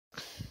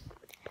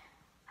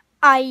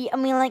I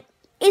mean, like,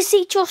 is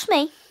it just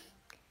me?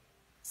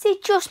 Is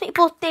it just me?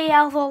 But the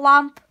other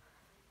lamp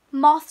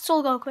moths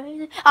will go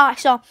crazy. Alright,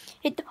 so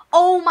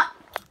oh my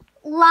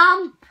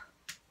lamp,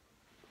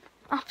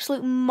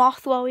 absolute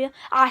moth warrior.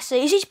 I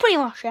see. Is it pretty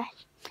much it?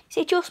 Is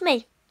it just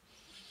me?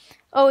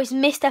 Oh, is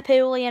Mr.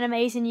 Poolie an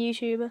amazing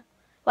YouTuber?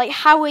 Like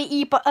how he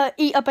eat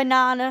a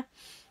banana.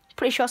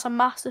 Pretty sure it's a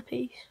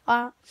masterpiece.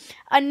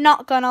 I'm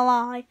not gonna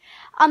lie.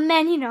 And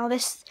then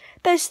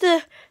there's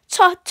the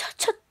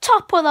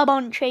top of the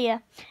bunch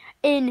here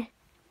in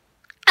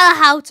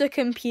how to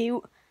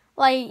compute.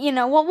 Like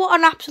what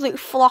an absolute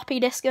floppy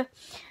disker.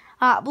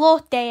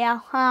 Bloody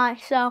hell.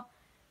 Alright, so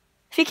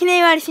if you can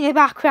hear anything in the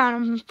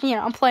background,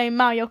 I'm playing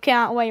Mario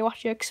Kart away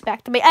what you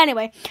expect. But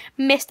anyway,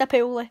 Mr.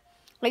 Poolie.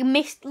 Like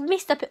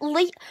Mr.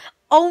 Poolie,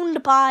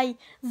 owned by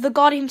the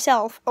god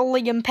himself,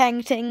 Liam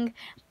Painting.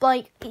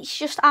 Like, it's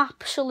just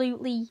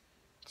absolutely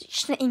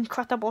just an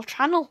incredible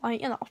channel.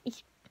 Like,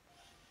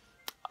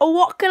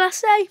 what can I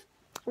say?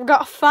 We've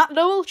got a fat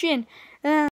double chin.